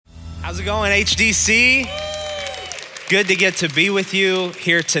How's it going, HDC? Good to get to be with you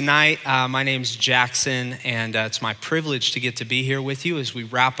here tonight. My name's Jackson, and it's my privilege to get to be here with you as we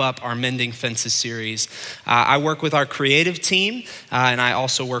wrap up our Mending Fences series. I work with our creative team, and I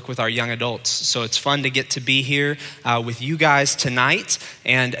also work with our young adults. So it's fun to get to be here with you guys tonight.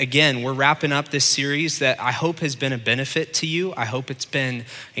 And again, we're wrapping up this series that I hope has been a benefit to you. I hope it's been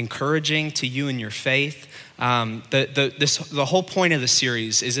encouraging to you in your faith. The whole point of the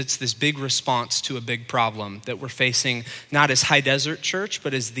series is it's this big response to a big problem that we're facing, not as High Desert Church,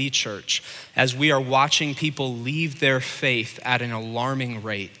 but as the church, as we are watching people leave their faith at an alarming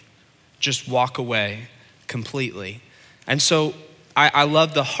rate, just walk away completely. And so I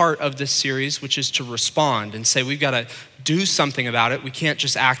love the heart of this series, which is to respond and say, we've got to do something about it. We can't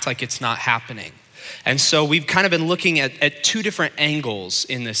just act like it's not happening. And so we've kind of been looking at two different angles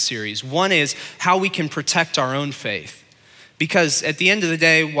in this series. One is how we can protect our own faith. Because at the end of the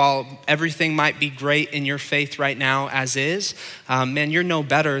day, while everything might be great in your faith right now as is, man, you're no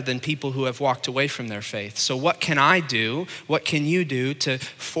better than people who have walked away from their faith. So what can I do? What can you do to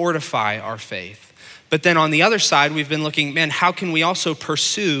fortify our faith? But then on the other side, we've been looking, man, how can we also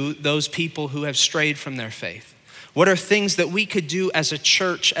pursue those people who have strayed from their faith? What are things that we could do as a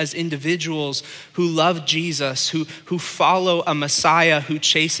church, as individuals who love Jesus, who follow a Messiah who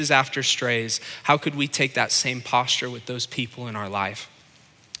chases after strays? How could we take that same posture with those people in our life?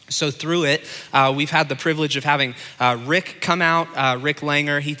 So through it, we've had the privilege of having Rick come out, Rick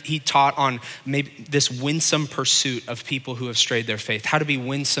Langer. He taught on maybe this winsome pursuit of people who have strayed their faith, how to be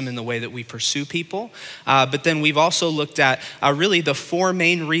winsome in the way that we pursue people. But then we've also looked at really the four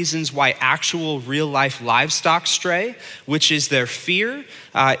main reasons why actual real life livestock stray, which is their fear,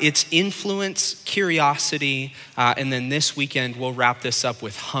 its influence, curiosity, and then this weekend we'll wrap this up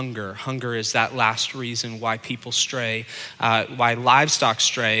with hunger. Hunger is that last reason why people stray, why livestock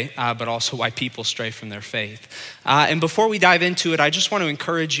stray, but also why people stray from their faith. And before we dive into it, I just want to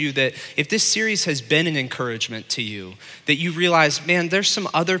encourage you that if this series has been an encouragement to you, that you realize, man, there's some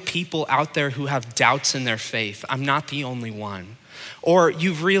other people out there who have doubts in their faith. I'm not the only one. Or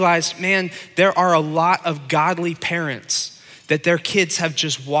you've realized, man, there are a lot of godly parents that their kids have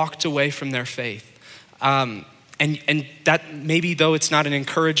just walked away from their faith. And that maybe though it's not an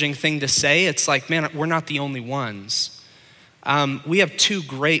encouraging thing to say, it's like, man, we're not the only ones. We have two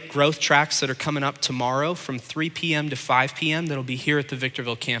great growth tracks that are coming up tomorrow from 3 p.m. to 5 p.m. that'll be here at the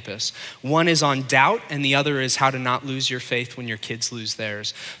Victorville campus. One is on doubt, and the other is how to not lose your faith when your kids lose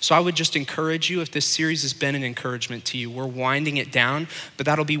theirs. So I would just encourage you, if this series has been an encouragement to you, we're winding it down, but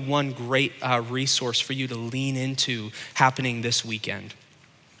that'll be one great resource for you to lean into happening this weekend.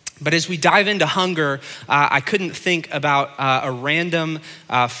 But as we dive into hunger, I couldn't think about a random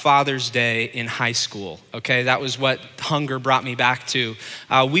Father's Day in high school, okay? That was what hunger brought me back to.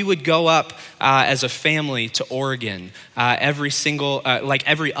 We would go up as a family to Oregon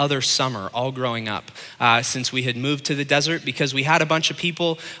every other summer, all growing up, since we had moved to the desert, because we had a bunch of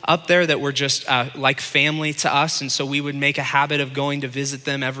people up there that were just like family to us, and so we would make a habit of going to visit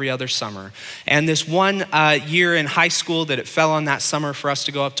them every other summer. And this one year in high school that it fell on that summer for us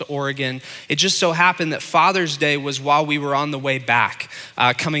to go up to Oregon, it just so happened that Father's Day was while we were on the way back,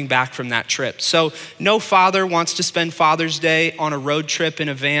 coming back from that trip. So no father wants to spend Father's Day on a road trip in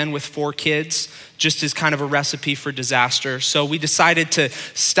a van with 4 kids, just as kind of a recipe for disaster. So we decided to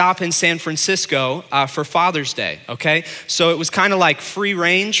stop in San Francisco for Father's Day, okay? So it was kind of like free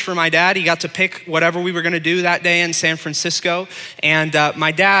range for my dad. He got to pick whatever we were gonna do that day in San Francisco. And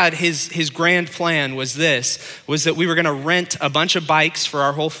my dad, his grand plan was that we were gonna rent a bunch of bikes for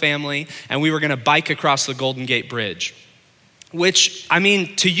our whole family, and we were gonna bike across the Golden Gate Bridge. Which, I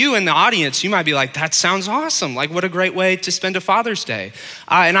mean, to you in the audience, you might be like, that sounds awesome. Like, what a great way to spend a Father's Day.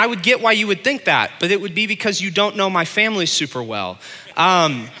 And I would get why you would think that, but it would be because you don't know my family super well.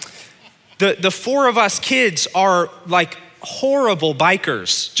 The 4 of us kids are like horrible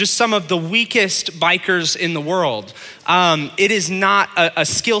bikers, just some of the weakest bikers in the world. It is not a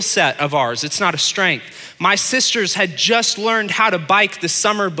skill set of ours. It's not a strength. My sisters had just learned how to bike the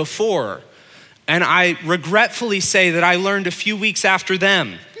summer before. And I regretfully say that I learned a few weeks after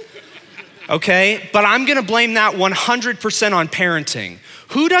them, okay? But I'm gonna blame that 100% on parenting.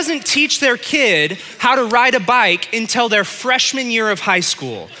 Who doesn't teach their kid how to ride a bike until their freshman year of high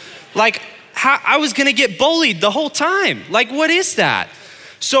school? Like, I was gonna get bullied the whole time. Like, what is that?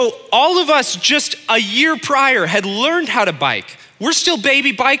 So all of us just a year prior had learned how to bike. We're still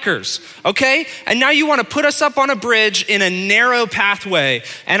baby bikers, okay? And now you wanna put us up on a bridge in a narrow pathway,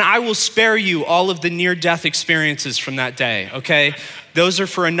 and I will spare you all of the near-death experiences from that day, okay? Those are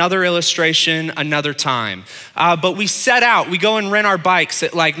for another illustration, another time. But we set out, we go and rent our bikes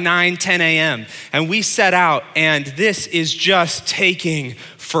at like 9, 10 a.m. And we set out, and this is just taking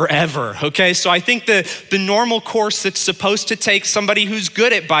forever, okay? So I think the normal course that's supposed to take somebody who's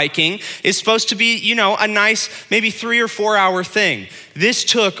good at biking is supposed to be, a nice, maybe 3 or 4 hour thing. This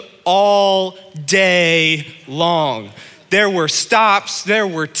took all day long. There were stops, there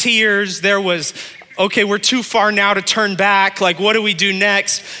were tears, there was, okay, we're too far now to turn back. Like, what do we do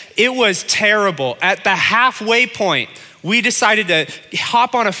next? It was terrible. At the halfway point, we decided to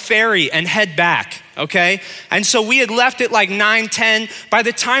hop on a ferry and head back, okay? And so we had left at like 9, 10. By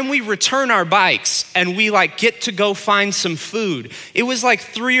the time we return our bikes and we get to go find some food, it was like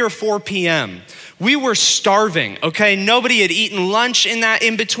 3 or 4 p.m. We were starving, okay? Nobody had eaten lunch in that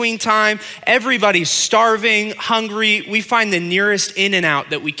in-between time. Everybody's starving, hungry. We find the nearest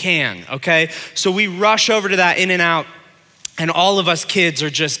In-N-Out that we can, okay? So we rush over to that In-N-Out, and all of us kids are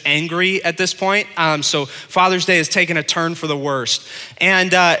just angry at this point. So Father's Day has taken a turn for the worst.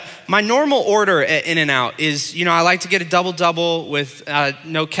 And my normal order at In-N-Out is, I like to get a double-double with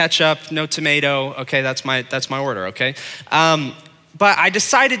no ketchup, no tomato. Okay, that's my order, okay? But I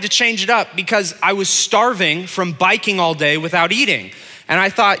decided to change it up because I was starving from biking all day without eating. And I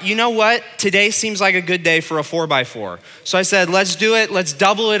thought, you know what? Today seems like a good day for a 4x4. So I said, let's do it. Let's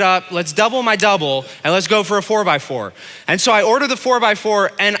double it up. Let's double my double and let's go for a 4x4. And so I ordered the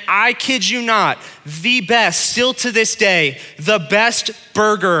 4x4, and I kid you not, the best, still to this day, the best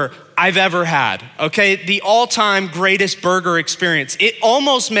burger I've ever had, okay? The all-time greatest burger experience. It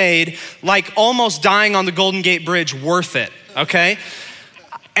almost made almost dying on the Golden Gate Bridge worth it, okay?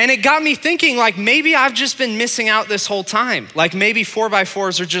 And it got me thinking, maybe I've just been missing out this whole time. Maybe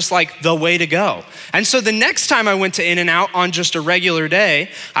 4x4s are just the way to go. And so the next time I went to In-N-Out on just a regular day,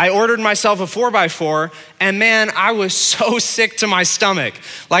 I ordered myself a 4x4, and man, I was so sick to my stomach.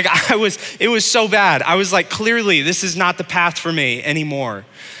 It was so bad. I was clearly, this is not the path for me anymore.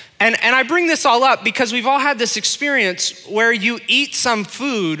 And I bring this all up because we've all had this experience where you eat some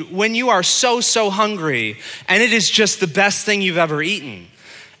food when you are so hungry, and it is just the best thing you've ever eaten.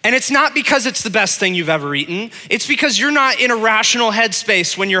 And it's not because it's the best thing you've ever eaten. It's because you're not in a rational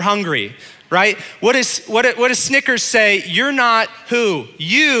headspace when you're hungry, right? What does Snickers say? You're not who?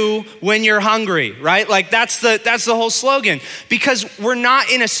 You when you're hungry, right? That's the whole slogan. Because we're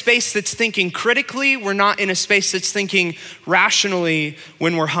not in a space that's thinking critically. We're not in a space that's thinking rationally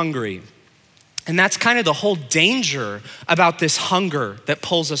when we're hungry. And that's kind of the whole danger about this hunger that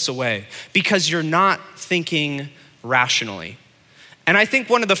pulls us away, because you're not thinking rationally. And I think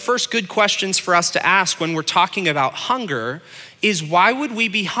one of the first good questions for us to ask when we're talking about hunger is, why would we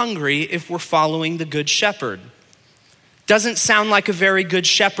be hungry if we're following the Good Shepherd? Doesn't sound like a very good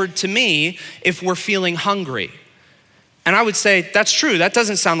shepherd to me if we're feeling hungry. And I would say, that's true, that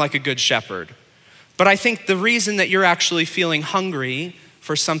doesn't sound like a good shepherd. But I think the reason that you're actually feeling hungry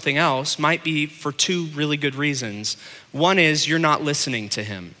for something else might be for 2 really good reasons. One is you're not listening to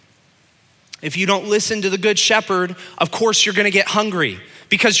him. If you don't listen to the Good Shepherd, of course you're gonna get hungry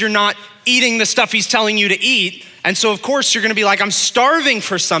because you're not eating the stuff he's telling you to eat. And so of course you're gonna be I'm starving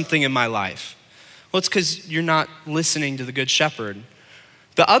for something in my life. Well, it's because you're not listening to the Good Shepherd.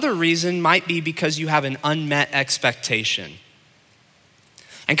 The other reason might be because you have an unmet expectation.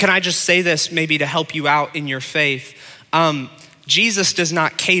 And can I just say this maybe to help you out in your faith? Jesus does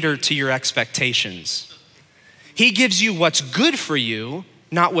not cater to your expectations. He gives you what's good for you,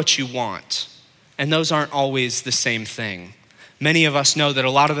 not what you want. And those aren't always the same thing. Many of us know that a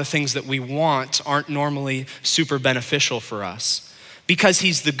lot of the things that we want aren't normally super beneficial for us. Because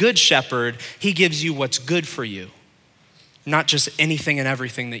he's the Good Shepherd, he gives you what's good for you, not just anything and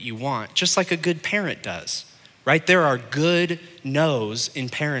everything that you want, just like a good parent does, right? There are good no's in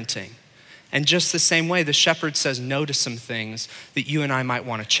parenting. And just the same way, the shepherd says no to some things that you and I might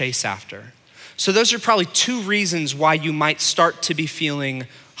want to chase after. So those are probably 2 reasons why you might start to be feeling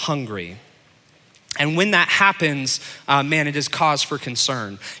hungry. And when that happens, it is cause for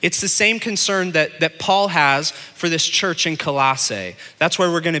concern. It's the same concern that Paul has for this church in Colossae. That's where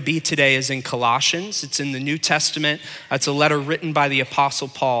we're gonna be today, is in Colossians. It's in the New Testament. It's a letter written by the Apostle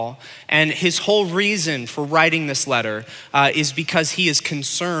Paul. And his whole reason for writing this letter is because he is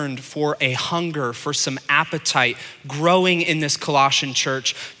concerned for a hunger, for some appetite growing in this Colossian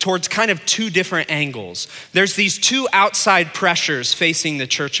church towards kind of 2 different angles. There's these 2 outside pressures facing the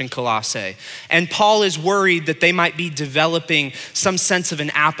church in Colossae. And Paul Paul is worried that they might be developing some sense of an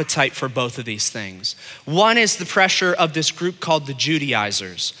appetite for both of these things. One is the pressure of this group called the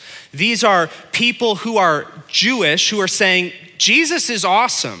Judaizers. These are people who are Jewish who are saying, Jesus is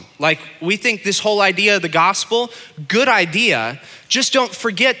awesome. Like, we think this whole idea of the gospel, good idea. Just don't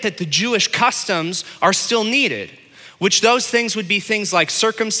forget that the Jewish customs are still needed, which those things would be things like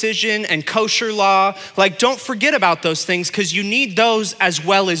circumcision and kosher law. Like, don't forget about those things because you need those as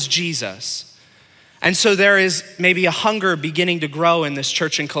well as Jesus. And so there is maybe a hunger beginning to grow in this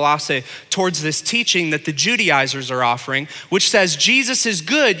church in Colossae towards this teaching that the Judaizers are offering, which says Jesus is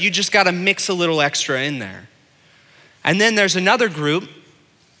good, you just gotta mix a little extra in there. And then there's another group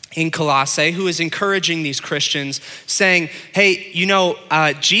in Colossae who is encouraging these Christians saying, hey,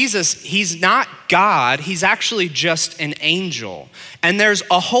 Jesus, he's not God, he's actually just an angel. And there's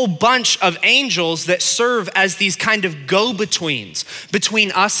a whole bunch of angels that serve as these kind of go-betweens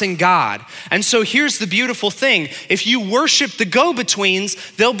between us and God. And so here's the beautiful thing. If you worship the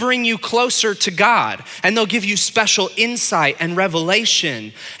go-betweens, they'll bring you closer to God, and they'll give you special insight and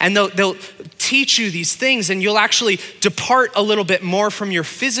revelation, and they'll teach you these things, and you'll actually depart a little bit more from your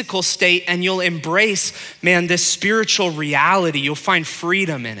physical state, and you'll embrace, this spiritual reality. You'll find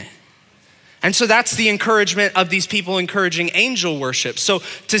freedom in it. And so that's the encouragement of these people encouraging angel worship. So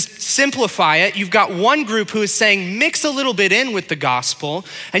to simplify it, you've got one group who is saying, mix a little bit in with the gospel.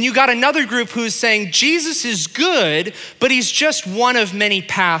 And you got another group who is saying, Jesus is good, but he's just one of many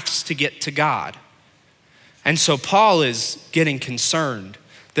paths to get to God. And so Paul is getting concerned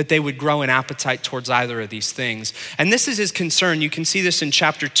that they would grow an appetite towards either of these things. And this is his concern. You can see this in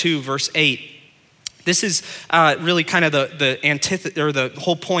chapter 2, verse 8. This is really kind of the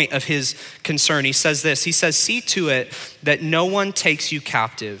whole point of his concern. He says this, he says, see to it that no one takes you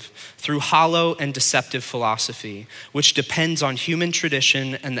captive through hollow and deceptive philosophy, which depends on human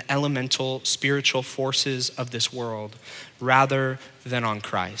tradition and the elemental spiritual forces of this world, rather than on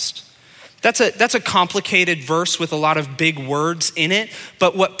Christ. That's a complicated verse with a lot of big words in it.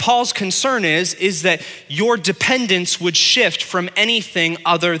 But what Paul's concern is that your dependence would shift from anything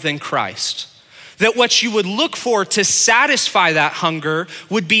other than Christ. That what you would look for to satisfy that hunger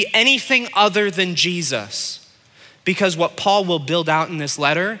would be anything other than Jesus. Because what Paul will build out in this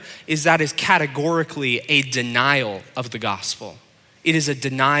letter is that is categorically a denial of the gospel. It is a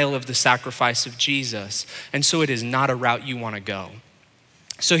denial of the sacrifice of Jesus. And so it is not a route you want to go.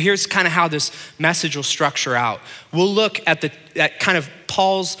 So here's kind of how this message will structure out. We'll look at kind of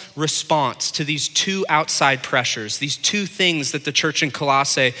Paul's response to these two outside pressures, these two things that the church in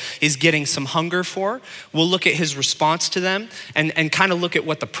Colossae is getting some hunger for. We'll look at his response to them and kind of look at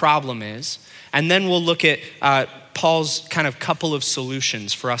what the problem is. And then we'll look at Paul's kind of couple of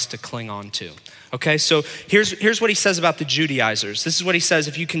solutions for us to cling on to. Okay, so here's what he says about the Judaizers. This is what he says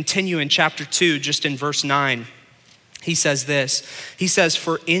if you continue in chapter 2, just in verse 9. He says this, he says,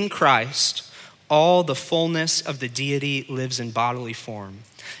 for in Christ, all the fullness of the deity lives in bodily form.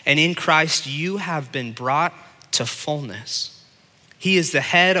 And in Christ, you have been brought to fullness. He is the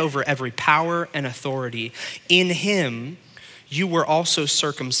head over every power and authority. In him, you were also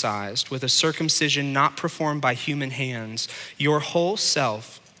circumcised with a circumcision not performed by human hands. Your whole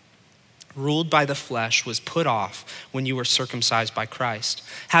self, ruled by the flesh, was put off when you were circumcised by Christ,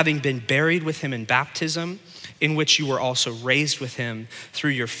 having been buried with him in baptism, in which you were also raised with him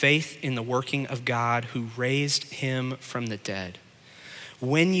through your faith in the working of God who raised him from the dead.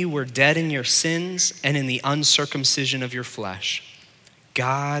 When you were dead in your sins and in the uncircumcision of your flesh,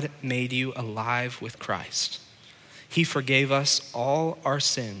 God made you alive with Christ. He forgave us all our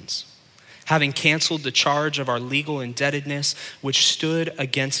sins, having canceled the charge of our legal indebtedness, which stood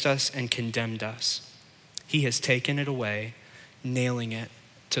against us and condemned us. He has taken it away, nailing it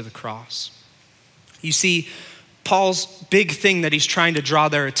to the cross. You see, Paul's big thing that he's trying to draw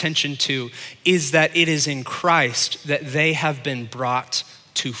their attention to is that it is in Christ that they have been brought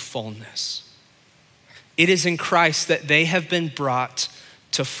to fullness. It is in Christ that they have been brought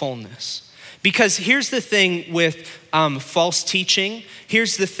to fullness. Because here's the thing with false teaching.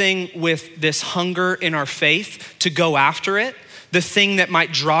 Here's the thing with this hunger in our faith to go after it. The thing that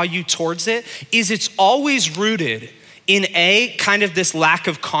might draw you towards it is it's always rooted in kind of this lack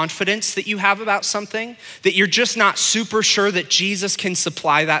of confidence that you have about something, that you're just not super sure that Jesus can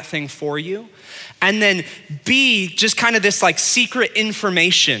supply that thing for you. And then B, just kind of this like secret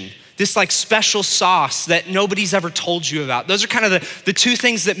information, this like special sauce that nobody's ever told you about. Those are kind of the two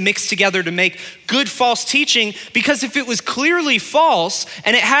things that mix together to make good false teaching, because if it was clearly false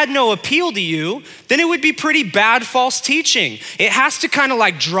and it had no appeal to you, then it would be pretty bad false teaching. It has to kind of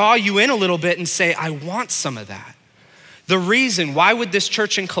like draw you in a little bit and say, I want some of that. The reason, why would this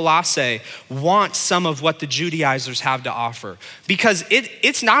church in Colossae want some of what the Judaizers have to offer? Because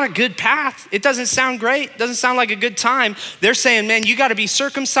it's not a good path. It doesn't sound great. It doesn't sound like a good time. They're saying, man, you gotta be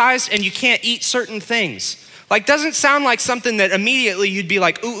circumcised and you can't eat certain things. Like, doesn't sound like something that immediately you'd be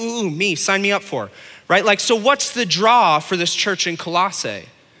like, ooh, me, sign me up for, right? Like, so what's the draw for this church in Colossae?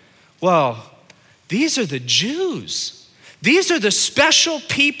 Well, these are the Jews. These are the special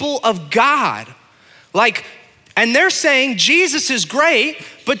people of God. And they're saying Jesus is great,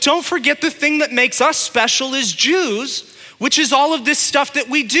 but don't forget the thing that makes us special as Jews, which is all of this stuff that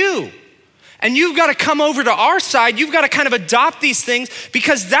we do. And you've got to come over to our side. You've got to kind of adopt these things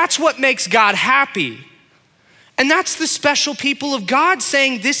because that's what makes God happy. And that's the special people of God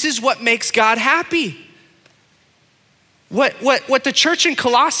saying this is what makes God happy. What the church in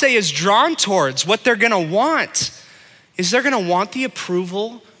Colossae is drawn towards, what they're gonna want, is they're gonna want the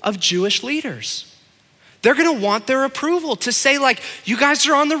approval of Jewish leaders. They're gonna want their approval to say like, you guys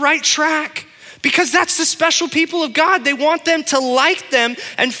are on the right track, because that's the special people of God. They want them to like them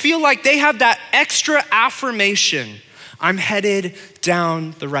and feel like they have that extra affirmation. I'm headed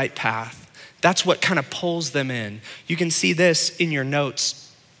down the right path. That's what kind of pulls them in. You can see this in your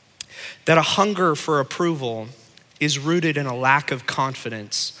notes, that a hunger for approval is rooted in a lack of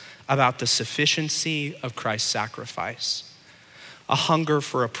confidence about the sufficiency of Christ's sacrifice. A hunger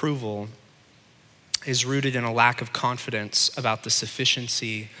for approval is rooted in a lack of confidence about the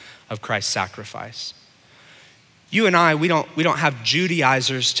sufficiency of Christ's sacrifice. You and I, we don't have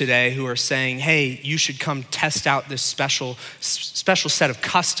Judaizers today who are saying, hey, you should come test out this special set of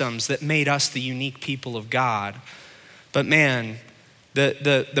customs that made us the unique people of God. But man,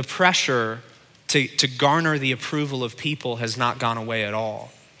 the pressure to garner the approval of people has not gone away at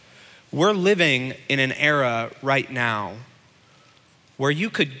all. We're living in an era right now where you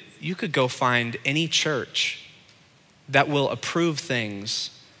could go find any church that will approve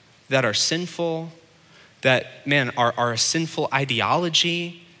things that are sinful, that, man, are a sinful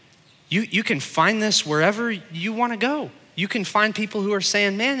ideology. You can find this wherever you want to go. You can find people who are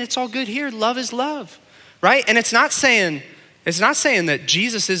saying, man, it's all good here. Love is love, right? And it's not saying that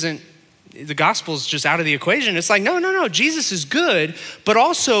Jesus isn't, the gospel is just out of the equation. It's like, no, Jesus is good, but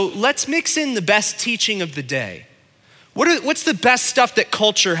also let's mix in the best teaching of the day. What's the best stuff that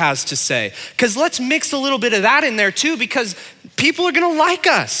culture has to say? Because let's mix a little bit of that in there too, because people are gonna like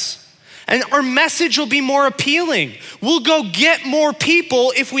us. And our message will be more appealing. We'll go get more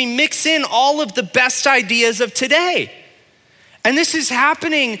people if we mix in all of the best ideas of today. And this is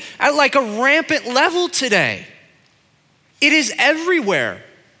happening at like a rampant level today. It is everywhere.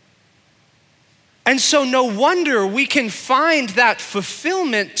 And so no wonder we can find that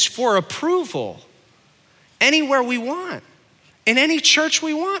fulfillment for approval anywhere we want, in any church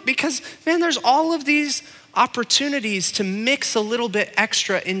we want, because man, there's all of these opportunities to mix a little bit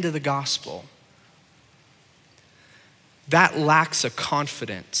extra into the gospel. That lacks a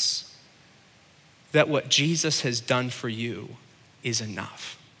confidence that what Jesus has done for you is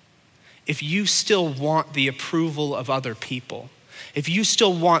enough. If you still want the approval of other people, if you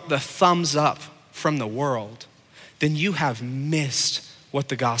still want the thumbs up from the world, then you have missed what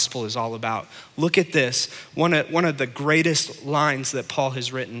the gospel is all about. Look at this, one of the greatest lines that Paul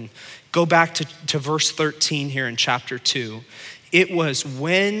has written. Go back to verse 13 here in chapter 2. It was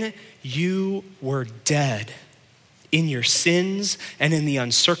when you were dead in your sins and in the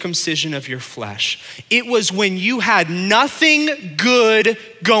uncircumcision of your flesh. It was when you had nothing good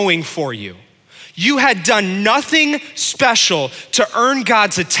going for you. You had done nothing special to earn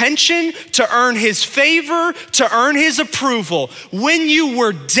God's attention, to earn his favor, to earn his approval. When you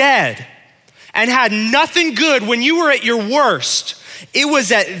were dead and had nothing good, when you were at your worst, it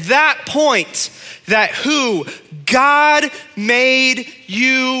was at that point that God made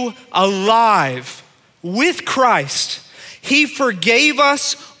you alive with Christ. He forgave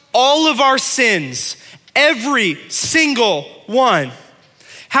us all of our sins, every single one,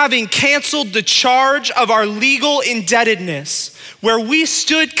 having canceled the charge of our legal indebtedness, where we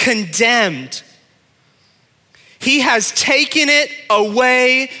stood condemned. He has taken it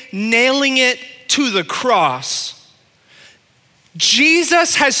away, nailing it to the cross.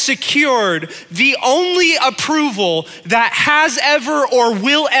 Jesus has secured the only approval that has ever or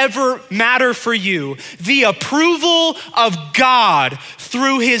will ever matter for you, the approval of God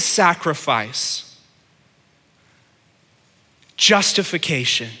through his sacrifice.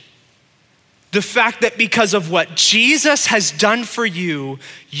 Justification. The fact that because of what Jesus has done for you,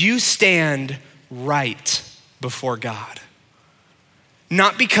 you stand right before God.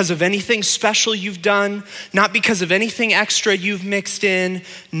 Not because of anything special you've done, not because of anything extra you've mixed in,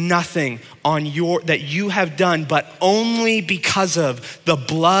 nothing that you have done, but only because of the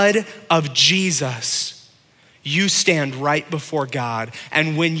blood of Jesus. You stand right before God.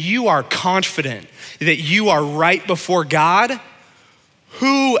 And when you are confident that you are right before God,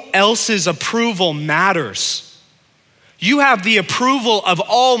 who else's approval matters? You have the approval of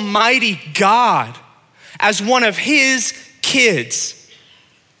Almighty God as one of his kids.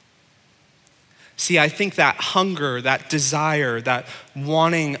 See, I think that hunger, that desire, that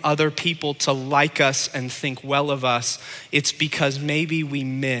wanting other people to like us and think well of us, it's because maybe we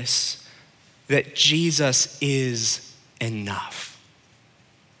miss that Jesus is enough.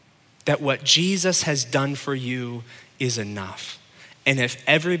 That what Jesus has done for you is enough. And if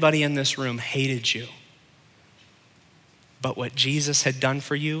everybody in this room hated you, but what Jesus had done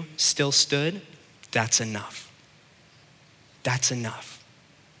for you still stood, that's enough. That's enough.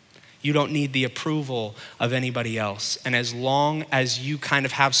 You don't need the approval of anybody else. And as long as you kind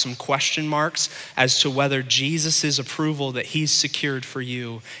of have some question marks as to whether Jesus' approval that he's secured for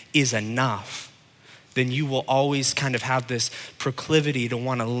you is enough, then you will always kind of have this proclivity to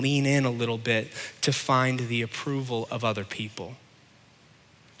want to lean in a little bit to find the approval of other people.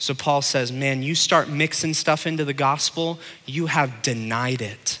 So Paul says, man, you start mixing stuff into the gospel, you have denied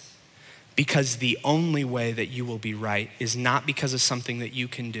it. Because the only way that you will be right is not because of something that you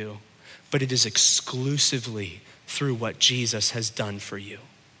can do, but it is exclusively through what Jesus has done for you.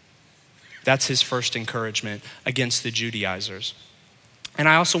 That's his first encouragement against the Judaizers. And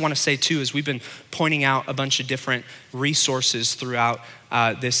I also want to say too, as we've been pointing out a bunch of different resources throughout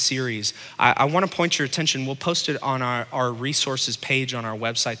this series, I want to point your attention, we'll post it on our resources page on our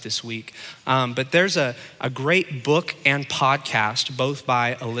website this week. But there's a great book and podcast, both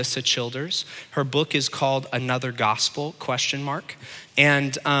by Alyssa Childers. Her book is called Another Gospel, ?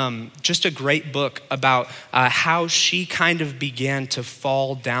 And just a great book about how she kind of began to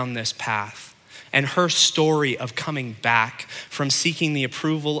fall down this path. And her story of coming back from seeking the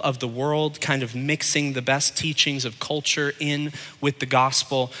approval of the world, kind of mixing the best teachings of culture in with the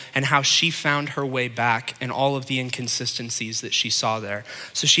gospel, and how she found her way back and all of the inconsistencies that she saw there.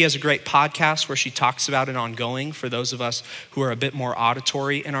 So she has a great podcast where she talks about it ongoing for those of us who are a bit more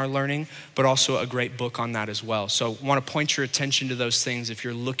auditory in our learning, but also a great book on that as well. So I want to point your attention to those things if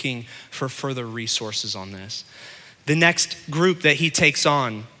you're looking for further resources on this. The next group that he takes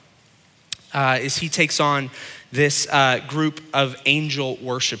on is he takes on this group of angel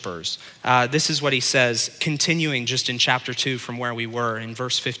worshipers. This is what he says, continuing just in chapter 2 from where we were. In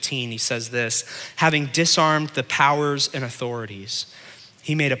verse 15, he says this, having disarmed the powers and authorities,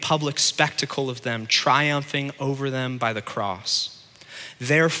 he made a public spectacle of them, triumphing over them by the cross.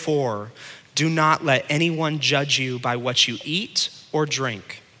 Therefore, do not let anyone judge you by what you eat or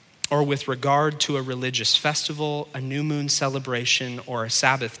drink, or with regard to a religious festival, a new moon celebration, or a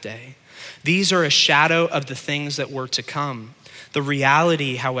Sabbath day. These are a shadow of the things that were to come. The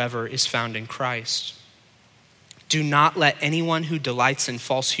reality, however, is found in Christ. Do not let anyone who delights in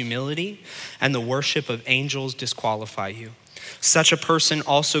false humility and the worship of angels disqualify you. Such a person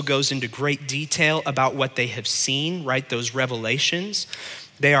also goes into great detail about what they have seen, right? Those revelations.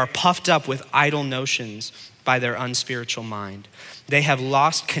 They are puffed up with idle notions by their unspiritual mind. They have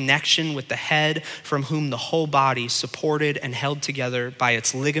lost connection with the head, from whom the whole body, supported and held together by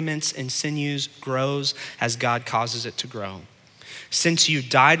its ligaments and sinews, grows as God causes it to grow. Since you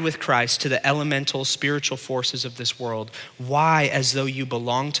died with Christ to the elemental spiritual forces of this world, why, as though you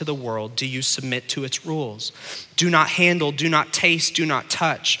belong to the world, do you submit to its rules? Do not handle, do not taste, do not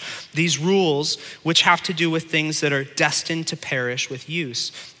touch. These rules, which have to do with things that are destined to perish with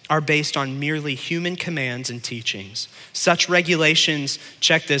use, are based on merely human commands and teachings. Such regulations,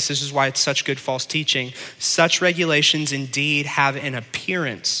 check this is why it's such good false teaching. Such regulations indeed have an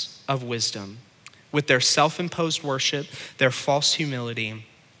appearance of wisdom, with their self-imposed worship, their false humility,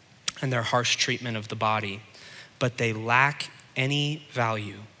 and their harsh treatment of the body. But they lack any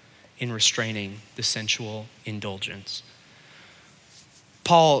value in restraining the sensual indulgence.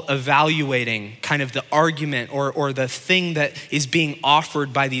 Paul evaluating kind of the argument or the thing that is being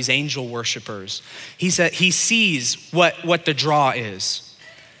offered by these angel worshipers. He sees what the draw is.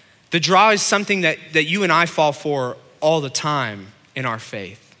 The draw is something that you and I fall for all the time in our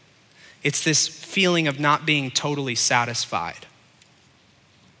faith. It's this feeling of not being totally satisfied.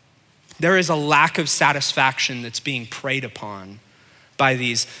 There is a lack of satisfaction that's being preyed upon by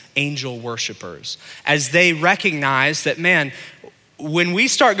these angel worshipers as they recognize that, man, when we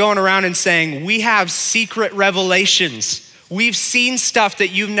start going around and saying we have secret revelations, we've seen stuff that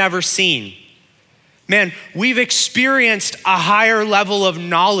you've never seen, man, we've experienced a higher level of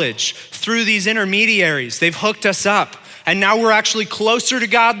knowledge through these intermediaries. They've hooked us up, and now we're actually closer to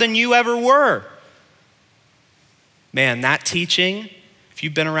God than you ever were. Man, that teaching, if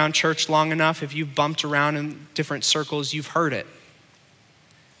you've been around church long enough, if you've bumped around in different circles, you've heard it.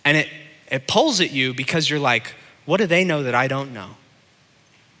 And it pulls at you because you're like, what do they know that I don't know?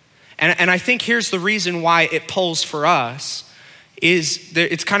 And I think here's the reason why it pulls for us is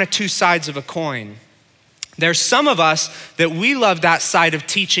it's kind of two sides of a coin. There's some of us that we love that side of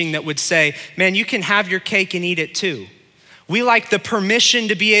teaching that would say, man, you can have your cake and eat it too. We like the permission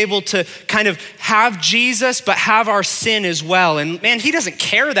to be able to kind of have Jesus, but have our sin as well. And man, he doesn't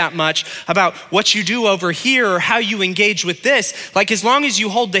care that much about what you do over here or how you engage with this. Like as long as you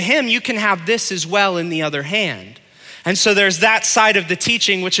hold to him, you can have this as well in the other hand. And so there's that side of the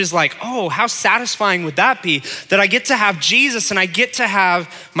teaching, which is like, oh, how satisfying would that be that I get to have Jesus and I get to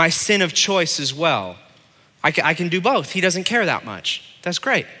have my sin of choice as well. I can do both. He doesn't care that much. That's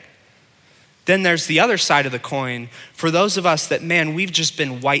great. Then there's the other side of the coin for those of us that, man, we've just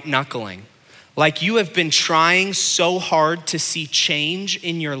been white knuckling. Like you have been trying so hard to see change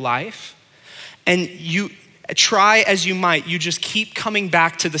in your life, and you try as you might, you just keep coming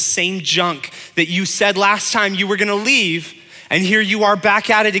back to the same junk that you said last time you were gonna leave, and here you are back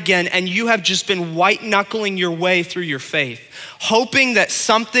at it again, and you have just been white knuckling your way through your faith, hoping that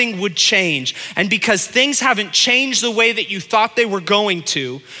something would change. And because things haven't changed the way that you thought they were going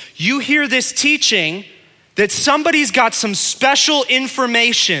to, you hear this teaching that somebody's got some special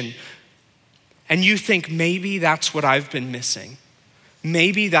information, and you think maybe that's what I've been missing.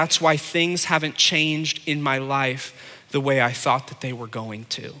 Maybe that's why things haven't changed in my life the way I thought that they were going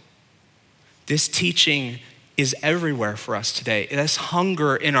to. This teaching is everywhere for us today. This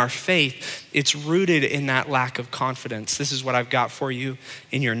hunger in our faith, it's rooted in that lack of confidence. This is what I've got for you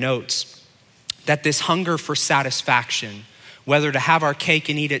in your notes. That this hunger for satisfaction, whether to have our cake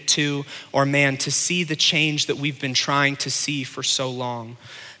and eat it too, or man, to see the change that we've been trying to see for so long.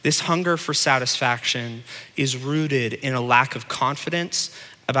 This hunger for satisfaction is rooted in a lack of confidence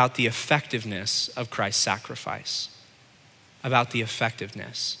about the effectiveness of Christ's sacrifice. About the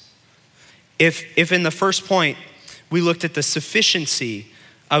effectiveness. If in the first point, we looked at the sufficiency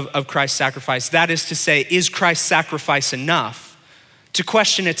of Christ's sacrifice, that is to say, is Christ's sacrifice enough? To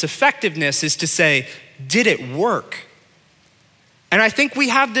question its effectiveness is to say, did it work? And I think we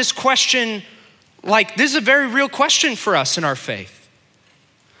have this question, like this is a very real question for us in our faith.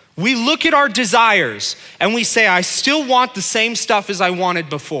 We look at our desires and we say, I still want the same stuff as I wanted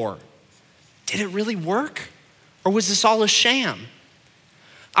before. Did it really work? Or was this all a sham?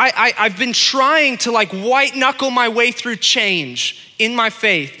 I've been trying to like white knuckle my way through change in my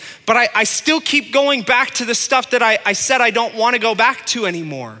faith, but I still keep going back to the stuff that I said I don't want to go back to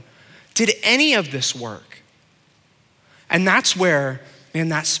anymore. Did any of this work? And that's where, man,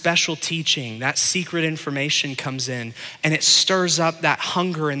 that special teaching, that secret information comes in, and it stirs up that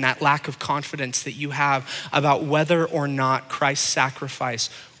hunger and that lack of confidence that you have about whether or not Christ's sacrifice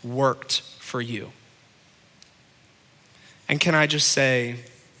worked for you. And can I just say,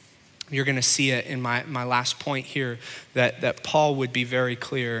 you're gonna see it in my last point here, that Paul would be very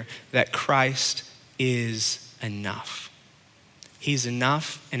clear that Christ is enough. He's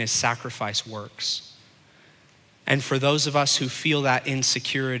enough and his sacrifice works. And for those of us who feel that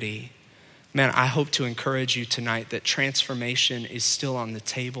insecurity, man, I hope to encourage you tonight that transformation is still on the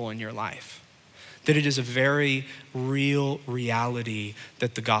table in your life. That it is a very real reality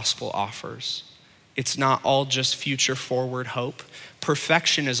that the gospel offers. It's not all just future forward hope.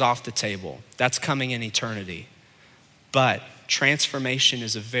 Perfection is off the table. That's coming in eternity. But transformation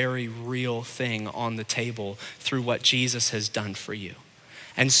is a very real thing on the table through what Jesus has done for you.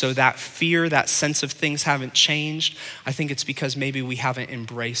 And so that fear, that sense of things haven't changed, I think it's because maybe we haven't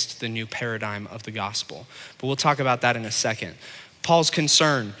embraced the new paradigm of the gospel. But we'll talk about that in a second. Paul's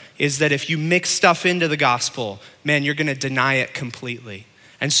concern is that if you mix stuff into the gospel, man, you're gonna deny it completely.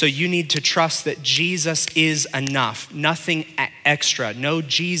 And so you need to trust that Jesus is enough, nothing extra, no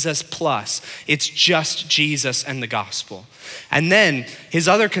Jesus plus. It's just Jesus and the gospel. And then his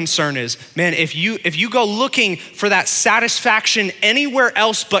other concern is, man, if you go looking for that satisfaction anywhere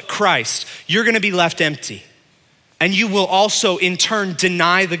else but Christ, you're gonna be left empty. And you will also in turn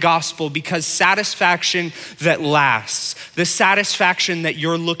deny the gospel, because satisfaction that lasts, the satisfaction that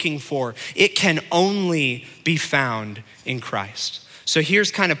you're looking for, it can only be found in Christ. So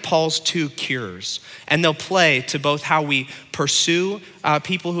here's kind of Paul's two cures, and they'll play to both how we pursue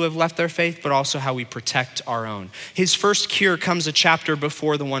people who have left their faith, but also how we protect our own. His first cure comes a chapter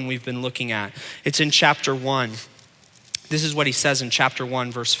before the one we've been looking at. It's in chapter 1. This is what he says in chapter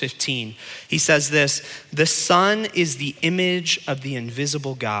 1, verse 15. He says this, "The Son is the image of the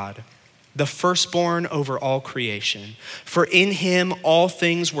invisible God, the firstborn over all creation. For in him all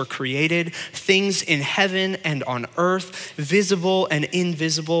things were created, things in heaven and on earth, visible and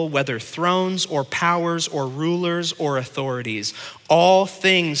invisible, whether thrones or powers or rulers or authorities. All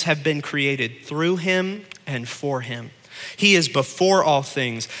things have been created through him and for him. He is before all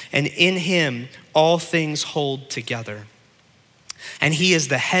things, and in him all things hold together. And he is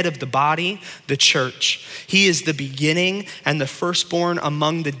the head of the body, the church. He is the beginning and the firstborn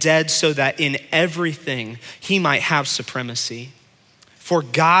among the dead, so that in everything he might have supremacy. For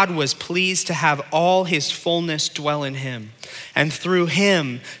God was pleased to have all his fullness dwell in him, and through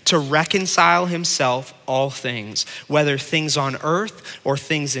him to reconcile himself all things, whether things on earth or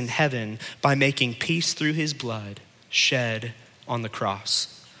things in heaven, by making peace through his blood shed on the cross."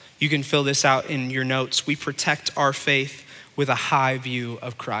 You can fill this out in your notes. We protect our faith with a high view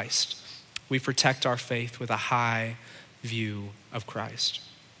of Christ. We protect our faith with a high view of Christ.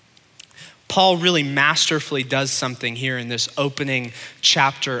 Paul really masterfully does something here in this opening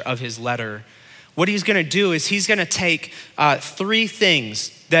chapter of his letter. What he's gonna do is he's gonna take three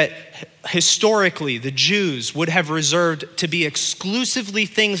things that historically the Jews would have reserved to be exclusively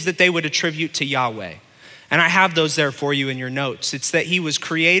things that they would attribute to Yahweh. And I have those there for you in your notes. It's that he was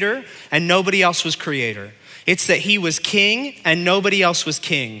creator and nobody else was creator. It's that he was king and nobody else was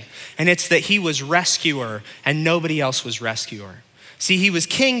king. And it's that he was rescuer and nobody else was rescuer. See, he was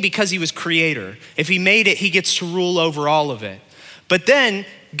king because he was creator. If he made it, he gets to rule over all of it. But then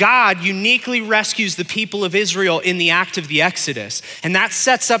God uniquely rescues the people of Israel in the act of the Exodus. And that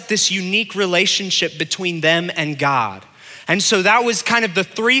sets up this unique relationship between them and God. And so that was kind of the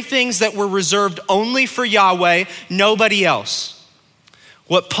three things that were reserved only for Yahweh, nobody else.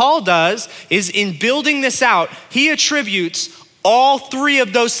 What Paul does is, in building this out, he attributes all three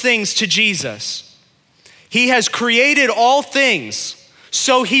of those things to Jesus. He has created all things,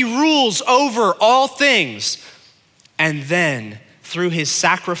 so he rules over all things. And then, through his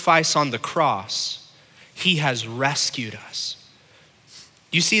sacrifice on the cross, he has rescued us.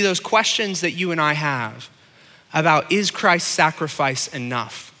 You see, those questions that you and I have about, is Christ's sacrifice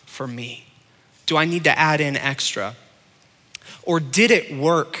enough for me? Do I need to add in extra? Or did it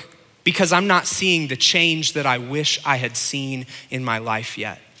work because I'm not seeing the change that I wish I had seen in my life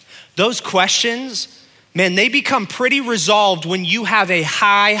yet? Those questions, man, they become pretty resolved when you have a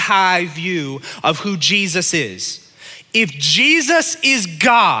high view of who Jesus is. If Jesus is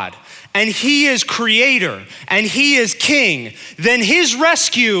God and he is creator and he is king, then his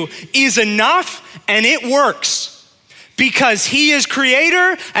rescue is enough and it works. Because he is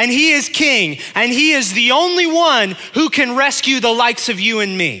creator and he is king, and he is the only one who can rescue the likes of you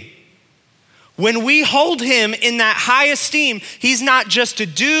and me. When we hold him in that high esteem, he's not just a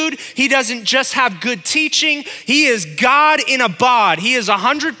dude. He doesn't just have good teaching. He is God in a bod. He is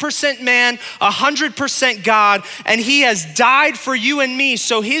 100% man, 100% God, and he has died for you and me.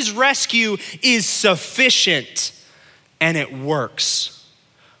 So his rescue is sufficient and it works.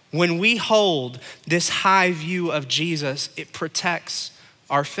 When we hold this high view of Jesus, it protects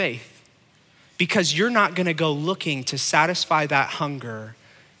our faith, because you're not gonna go looking to satisfy that hunger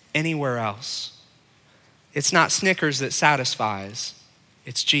anywhere else. It's not Snickers that satisfies,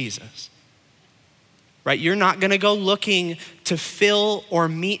 it's Jesus, right? You're not gonna go looking to fill or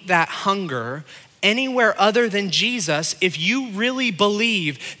meet that hunger anywhere other than Jesus if you really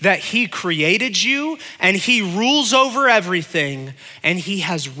believe that he created you and he rules over everything and he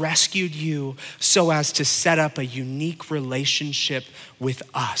has rescued you so as to set up a unique relationship with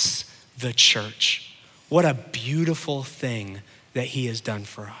us, the church. What a beautiful thing that he has done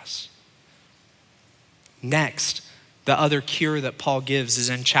for us. Next, the other cure that Paul gives is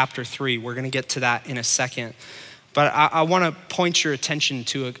in chapter 3. We're gonna get to that in a second. But I wanna point your attention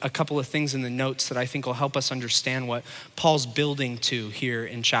to a couple of things in the notes that I think will help us understand what Paul's building to here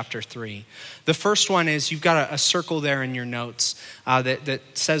in chapter 3. The first one is, you've got a circle there in your notes that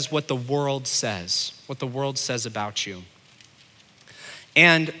says what the world says about you.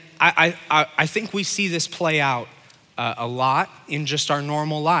 And I think we see this play out a lot in just our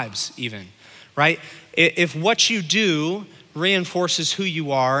normal lives even, right? If what you do reinforces who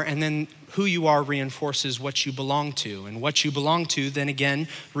you are, and then who you are reinforces what you belong to, and what you belong to then again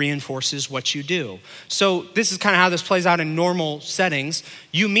reinforces what you do. So this is kind of how this plays out in normal settings.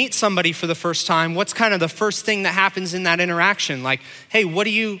 You meet somebody for the first time, what's kind of the first thing that happens in that interaction? Like, hey, what do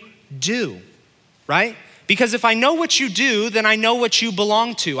you do, right? Because if I know what you do, then I know what you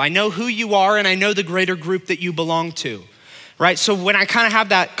belong to. I know who you are and I know the greater group that you belong to, right? So when I kind of have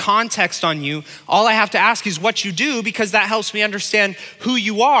that context on you, all I have to ask is what you do, because that helps me understand who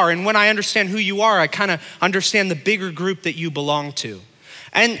you are. And when I understand who you are, I kind of understand the bigger group that you belong to.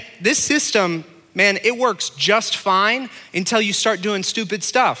 And this system, man, it works just fine until you start doing stupid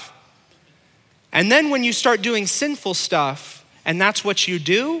stuff. And then when you start doing sinful stuff, and that's what you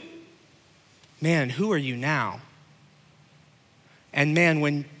do, man, who are you now? And man,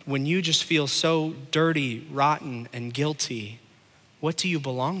 when you just feel so dirty, rotten, and guilty, what do you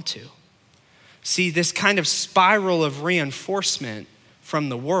belong to? See, this kind of spiral of reinforcement from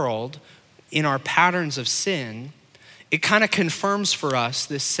the world in our patterns of sin, it kind of confirms for us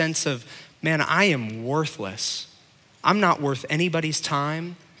this sense of, man, I am worthless. I'm not worth anybody's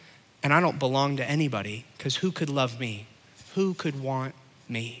time. And I don't belong to anybody, because who could love me? Who could want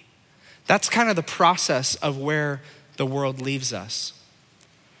me? That's kind of the process of where the world leaves us.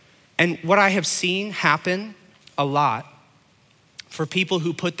 And what I have seen happen a lot for people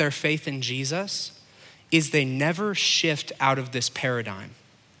who put their faith in Jesus is they never shift out of this paradigm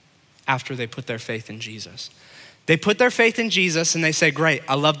after they put their faith in Jesus. They put their faith in Jesus and they say, great,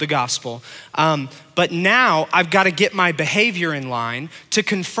 I love the gospel. But now I've got to get my behavior in line to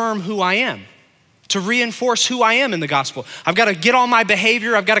confirm who I am, to reinforce who I am in the gospel. I've got to get all my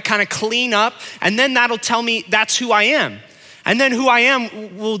behavior. I've got to kind of clean up, and then that'll tell me that's who I am. And then who I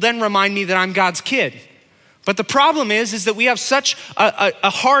am will then remind me that I'm God's kid. But the problem is that we have such a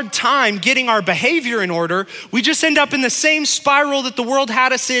hard time getting our behavior in order. We just end up in the same spiral that the world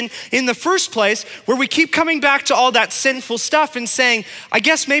had us in the first place, where we keep coming back to all that sinful stuff and saying, I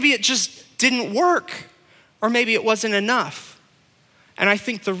guess maybe it just didn't work, or maybe it wasn't enough. And I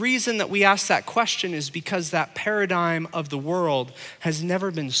think the reason that we ask that question is because that paradigm of the world has never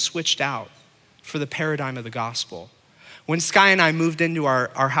been switched out for the paradigm of the gospel. When Sky and I moved into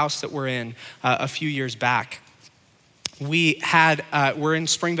our house that we're in a few years back, we're in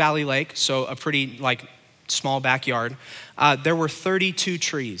Spring Valley Lake, so a pretty small backyard. There were 32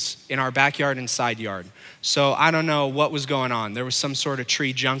 trees in our backyard and side yard. So I don't know what was going on. There was some sort of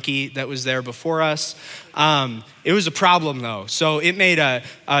tree junkie that was there before us. It was a problem though. So it made a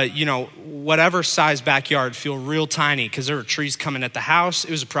whatever size backyard feel real tiny, because there were trees coming at the house.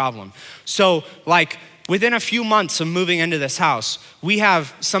 It was a problem. So within a few months of moving into this house, we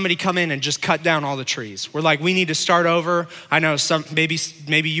have somebody come in and just cut down all the trees. We're like, we need to start over. I know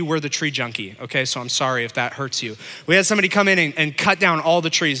maybe you were the tree junkie, okay? So I'm sorry if that hurts you. We had somebody come in and cut down all the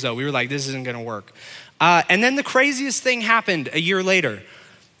trees though. We were like, this isn't gonna work. And then the craziest thing happened a year later.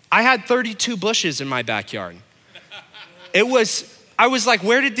 I had 32 bushes in my backyard. I was like,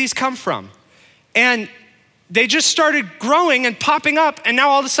 where did these come from? And they just started growing and popping up, and now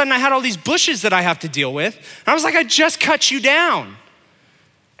all of a sudden I had all these bushes that I have to deal with. And I was like, I just cut you down.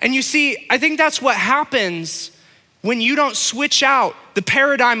 And you see, I think that's what happens when you don't switch out the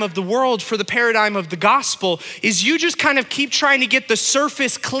paradigm of the world for the paradigm of the gospel, is you just kind of keep trying to get the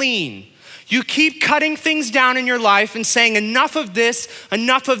surface clean. You keep cutting things down in your life and saying enough of this,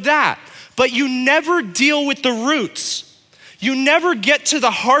 enough of that, but you never deal with the roots. You never get to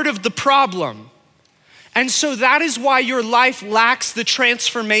the heart of the problem. And so that is why your life lacks the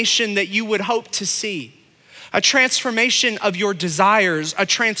transformation that you would hope to see. A transformation of your desires, a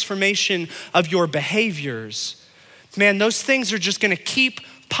transformation of your behaviors. Man, those things are just gonna keep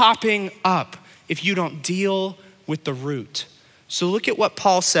popping up if you don't deal with the root. So look at what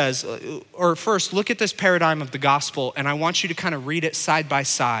Paul says, or first look at this paradigm of the gospel, and I want you to kind of read it side by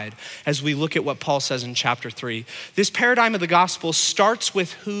side as we look at what Paul says in chapter 3. This paradigm of the gospel starts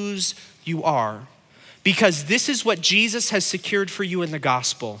with whose you are, because this is what Jesus has secured for you in the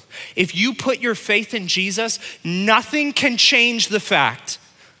gospel. If you put your faith in Jesus, nothing can change the fact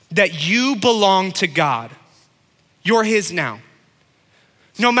that you belong to God. You're his now.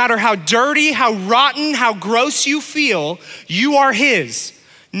 No matter how dirty, how rotten, how gross you feel, you are his.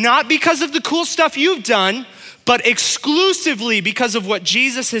 Not because of the cool stuff you've done, but exclusively because of what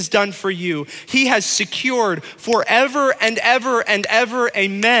Jesus has done for you. He has secured forever and ever and ever,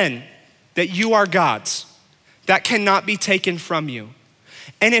 amen, that you are God's. That cannot be taken from you.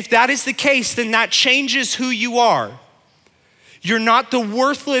 And if that is the case, then that changes who you are. You're not the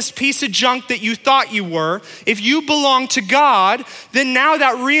worthless piece of junk that you thought you were. If you belong to God, then now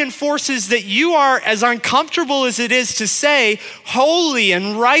that reinforces that you are, as uncomfortable as it is to say, holy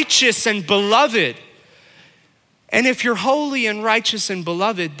and righteous and beloved. And if you're holy and righteous and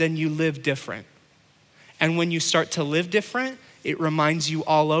beloved, then you live different. And when you start to live different, it reminds you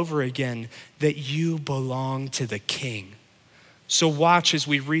all over again that you belong to the King. So watch as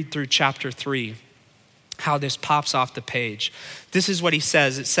we read through chapter 3. how this pops off the page. This is what he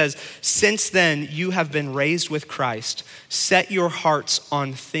says. It says, "Since then you have been raised with Christ. Set your hearts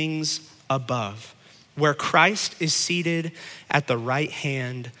on things above, where Christ is seated at the right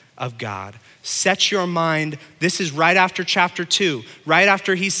hand of God." Set your mind, this is right after chapter 2, right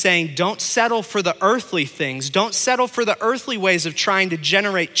after he's saying, don't settle for the earthly things. Don't settle for the earthly ways of trying to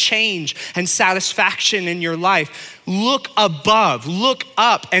generate change and satisfaction in your life. Look above, look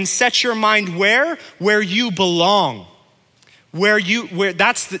up, and set your mind where? Where you belong.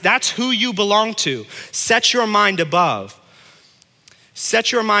 That's who you belong to. Set your mind above.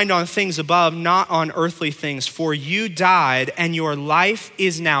 Set your mind on things above, not on earthly things, for you died and your life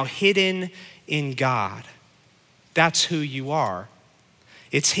is now hidden in God. That's who you are.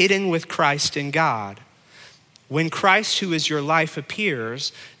 It's hidden with Christ in God. When Christ, who is your life,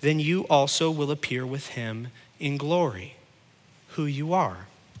 appears, then you also will appear with him in glory. Who you are.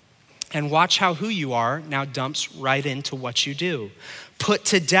 And watch how who you are now dumps right into what you do. Put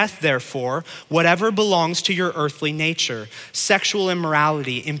to death, therefore, whatever belongs to your earthly nature: sexual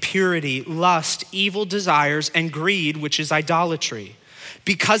immorality, impurity, lust, evil desires, and greed, which is idolatry.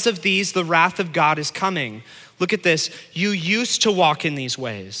 Because of these, the wrath of God is coming. Look at this. You used to walk in these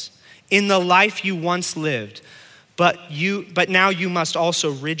ways, in the life you once lived, but now you must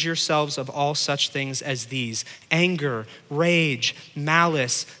also rid yourselves of all such things as these: anger, rage,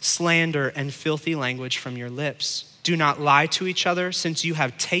 malice, slander, and filthy language from your lips. Do not lie to each other, since you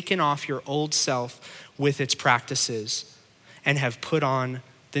have taken off your old self with its practices and have put on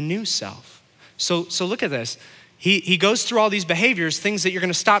the new self. So look at this. He goes through all these behaviors, things that you're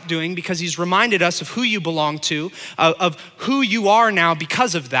gonna stop doing, because he's reminded us of who you belong to, of who you are now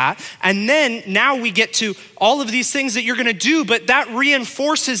because of that. And then now we get to all of these things that you're gonna do, but that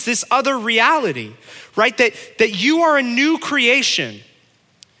reinforces this other reality, right? That you are a new creation.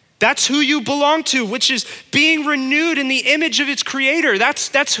 That's who you belong to, which is being renewed in the image of its creator.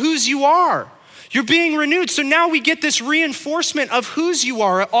 That's whose you are. You're being renewed. So now we get this reinforcement of whose you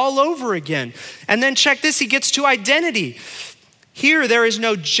are all over again. And then check this, he gets to identity. Here there is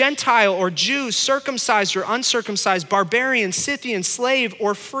no Gentile or Jew, circumcised or uncircumcised, barbarian, Scythian, slave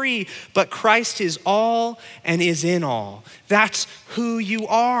or free, but Christ is all and is in all. That's who you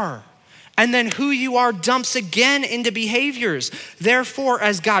are. And then who you are dumps again into behaviors. Therefore,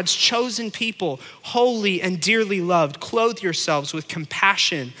 as God's chosen people, holy and dearly loved, clothe yourselves with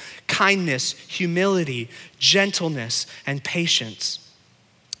compassion, kindness, humility, gentleness, and patience.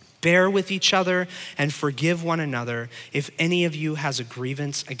 Bear with each other and forgive one another. If any of you has a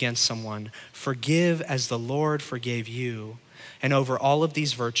grievance against someone, forgive as the Lord forgave you. And over all of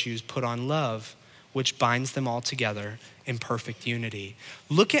these virtues, put on love, which binds them all together in perfect unity.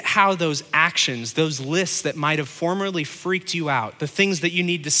 Look at how those actions, those lists that might have formerly freaked you out, the things that you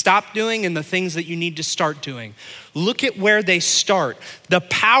need to stop doing and the things that you need to start doing. Look at where they start. The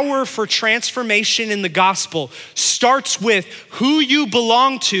power for transformation in the gospel starts with who you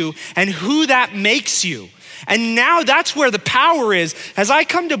belong to and who that makes you. And now that's where the power is, as I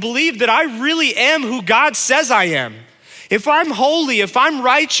come to believe that I really am who God says I am. If I'm holy, if I'm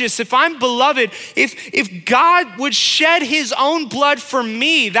righteous, if I'm beloved, if God would shed his own blood for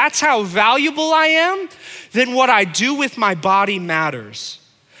me, that's how valuable I am, then what I do with my body matters.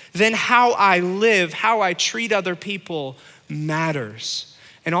 Then how I live, how I treat other people matters.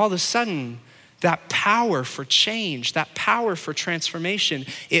 And all of a sudden, that power for change, that power for transformation,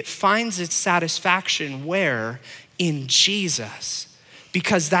 it finds its satisfaction where? In Jesus.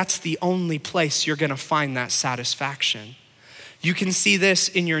 Because that's the only place you're gonna find that satisfaction. You can see this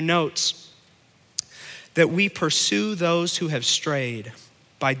in your notes, that we pursue those who have strayed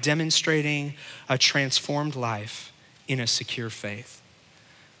by demonstrating a transformed life in a secure faith.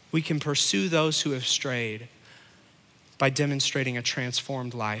 We can pursue those who have strayed by demonstrating a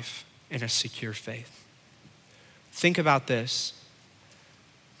transformed life in a secure faith. Think about this.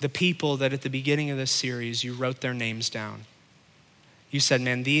 The people that at the beginning of this series, you wrote their names down. You said,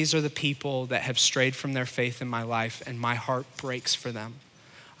 man, these are the people that have strayed from their faith in my life, and my heart breaks for them.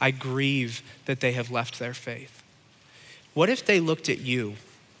 I grieve that they have left their faith. What if they looked at you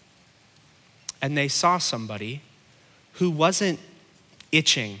and they saw somebody who wasn't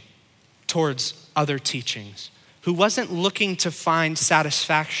itching towards other teachings, who wasn't looking to find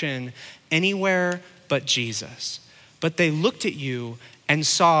satisfaction anywhere but Jesus, but they looked at you and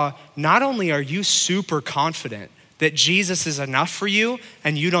saw, not only are you super confident that Jesus is enough for you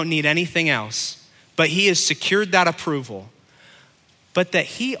and you don't need anything else, but he has secured that approval, but that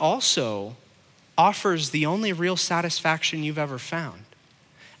he also offers the only real satisfaction you've ever found.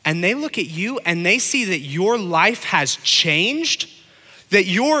 And they look at you and they see that your life has changed,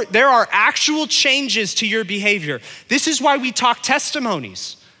 that there are actual changes to your behavior. This is why we talk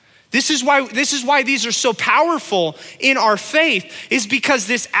testimonies. This is why these are so powerful in our faith, is because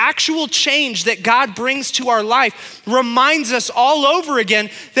this actual change that God brings to our life reminds us all over again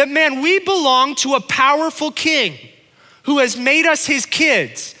that, man, we belong to a powerful king who has made us his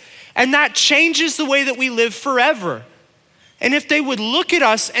kids. And that changes the way that we live forever. And if they would look at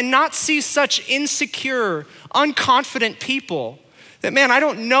us and not see such insecure, unconfident people, that, man, I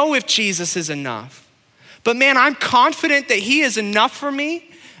don't know if Jesus is enough. But man, I'm confident that he is enough for me.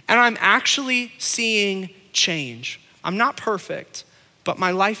 And I'm actually seeing change. I'm not perfect, but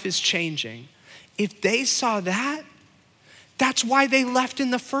my life is changing. If they saw that, that's why they left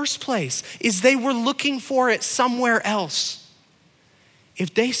in the first place, is they were looking for it somewhere else.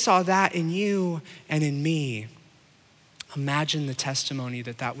 If they saw that in you and in me, imagine the testimony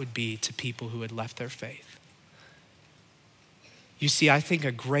that would be to people who had left their faith. You see, I think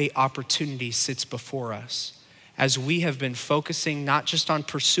a great opportunity sits before us as we have been focusing not just on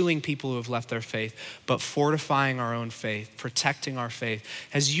pursuing people who have left their faith, but fortifying our own faith, protecting our faith.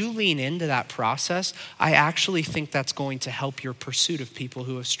 As you lean into that process, I actually think that's going to help your pursuit of people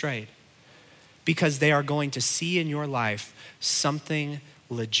who have strayed, because they are going to see in your life something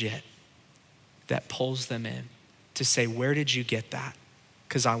legit that pulls them in to say, where did you get that?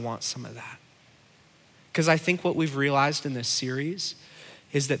 Because I want some of that. Because I think what we've realized in this series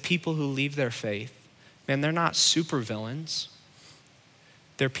is that people who leave their faith, man, they're not supervillains.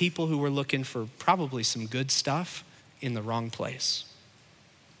 They're people who were looking for probably some good stuff in the wrong place.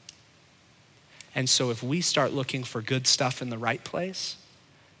 And so if we start looking for good stuff in the right place,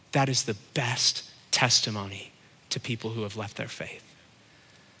 that is the best testimony to people who have left their faith.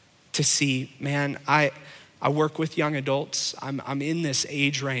 To see, man, I work with young adults. I'm in this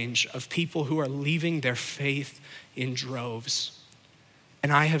age range of people who are leaving their faith in droves.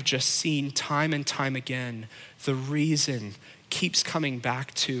 And I have just seen time and time again, the reason keeps coming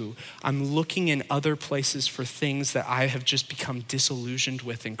back to, I'm looking in other places for things that I have just become disillusioned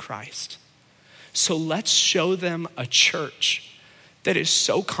with in Christ. So let's show them a church that is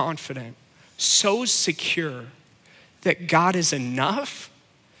so confident, so secure that God is enough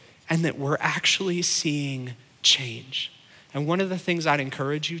and that we're actually seeing change. And one of the things I'd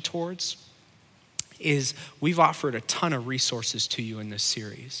encourage you towards is we've offered a ton of resources to you in this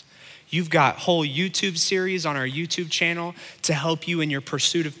series. You've got whole YouTube series on our YouTube channel to help you in your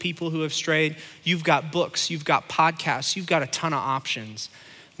pursuit of people who have strayed. You've got books, you've got podcasts, you've got a ton of options.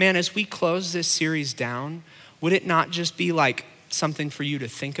 Man, as we close this series down, would it not just be like something for you to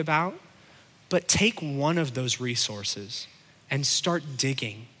think about, but take one of those resources and start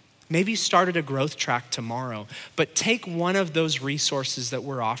digging. Maybe start at a growth track tomorrow, but take one of those resources that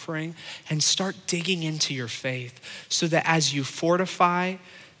we're offering and start digging into your faith so that as you fortify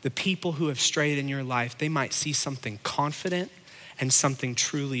the people who have strayed in your life, they might see something confident and something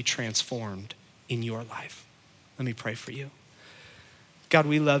truly transformed in your life. Let me pray for you. God,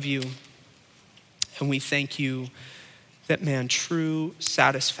 we love you and we thank you that, man, true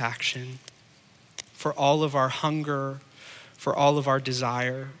satisfaction for all of our hunger, for all of our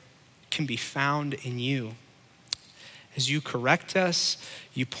desire, can be found in you. As you correct us,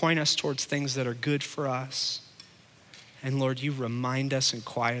 you point us towards things that are good for us. And Lord, you remind us and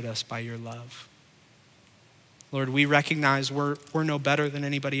quiet us by your love. Lord, we recognize we're no better than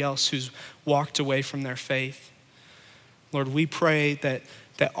anybody else who's walked away from their faith. Lord, we pray that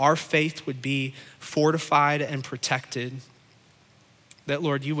our faith would be fortified and protected. That,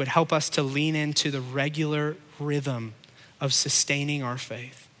 Lord, you would help us to lean into the regular rhythm of sustaining our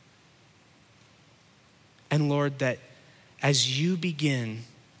faith. And Lord, that as you begin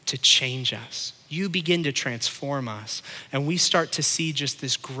to change us, you begin to transform us, and we start to see just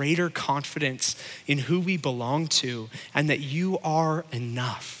this greater confidence in who we belong to and that you are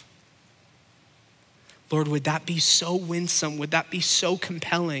enough. Lord, would that be so winsome? Would that be so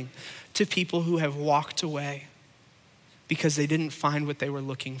compelling to people who have walked away because they didn't find what they were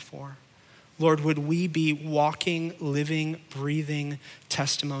looking for? Lord, would we be walking, living, breathing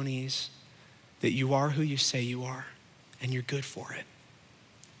testimonies that you are who you say you are and you're good for it.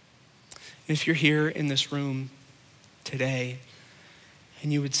 And if you're here in this room today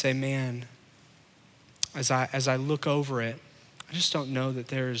and you would say, man, as I look over it, I just don't know that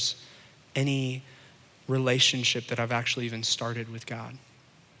there's any relationship that I've actually even started with God.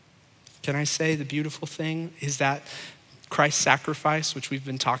 Can I say the beautiful thing is that Christ's sacrifice, which we've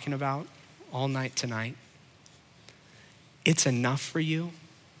been talking about all night tonight, it's enough for you.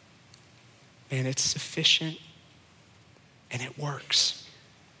 Man, it's sufficient and it works.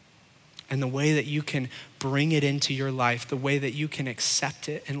 And the way that you can bring it into your life, the way that you can accept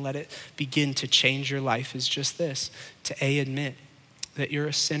it and let it begin to change your life is just this: to A, admit that you're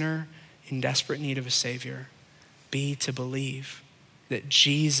a sinner in desperate need of a Savior. B, to believe that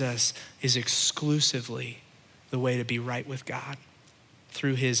Jesus is exclusively the way to be right with God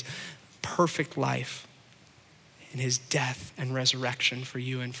through his perfect life and his death and resurrection for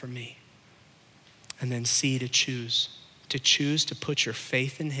you and for me. And then C, to choose to put your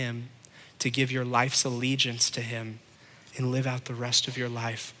faith in him, to give your life's allegiance to him, and live out the rest of your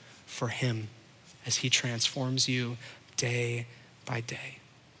life for him as he transforms you day by day.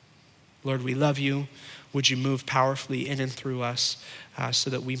 Lord, we love you. Would you move powerfully in and through us so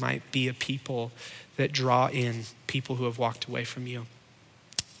that we might be a people that draw in people who have walked away from you.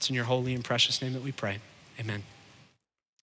 It's in your holy and precious name that we pray. Amen.